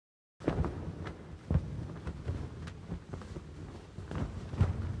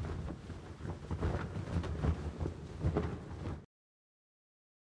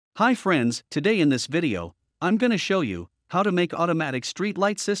Hi friends, today in this video, I'm gonna show you how to make automatic street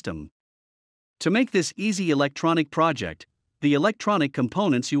light system. To make this easy electronic project, the electronic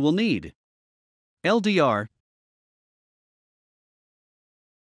components you will need: LDR,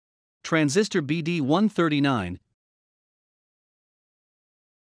 transistor BD139,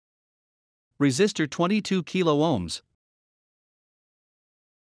 resistor 22 kilo ohms,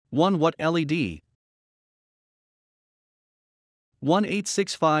 1 watt LED,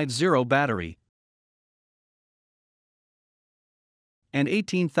 18650 battery, and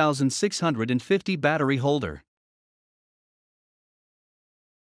 18,650 battery holder.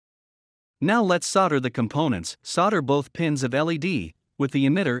 Now let's solder the components. Solder both pins of LED with the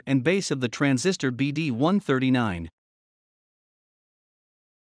emitter and base of the transistor BD139.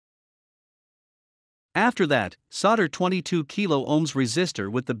 After that, solder 22 kilo ohms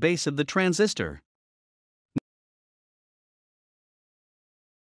resistor with the base of the transistor.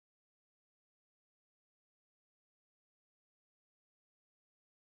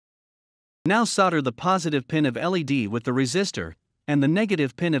 Now solder the positive pin of LED with the resistor, and the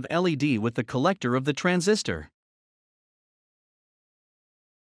negative pin of LED with the collector of the transistor.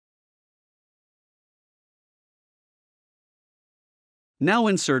 Now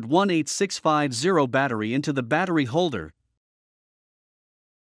insert 18650 battery into the battery holder.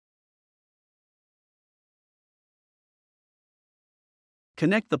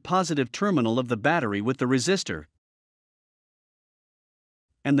 Connect the positive terminal of the battery with the resistor,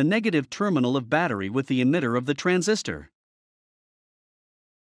 and the negative terminal of battery with the emitter of the transistor.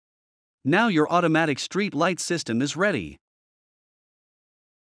 Now your automatic street light system is ready.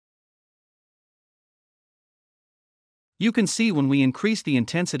 You can see when we increase the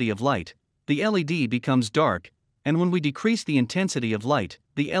intensity of light, the LED becomes dark, and when we decrease the intensity of light,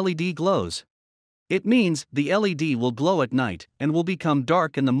 the LED glows. It means the LED will glow at night and will become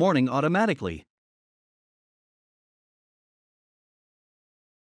dark in the morning automatically.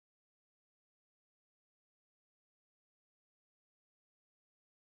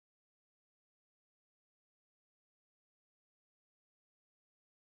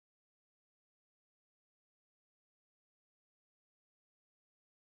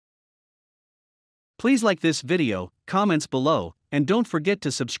 Please like this video, comments below, and don't forget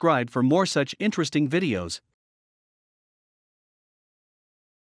to subscribe for more such interesting videos.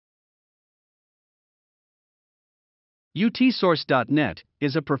 UTSOURCE.net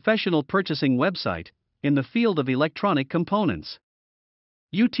is a professional purchasing website in the field of electronic components.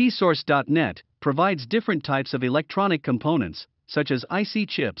 UTSOURCE.net provides different types of electronic components, such as IC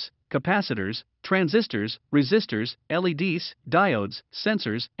chips, capacitors, transistors, resistors, LEDs, diodes,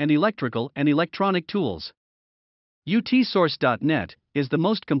 sensors, and electrical and electronic tools. UTSOURCE.net is the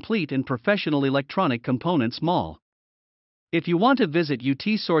most complete and professional electronic components mall. If you want to visit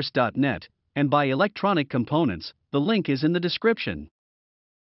UTSOURCE.net and buy electronic components, the link is in the description.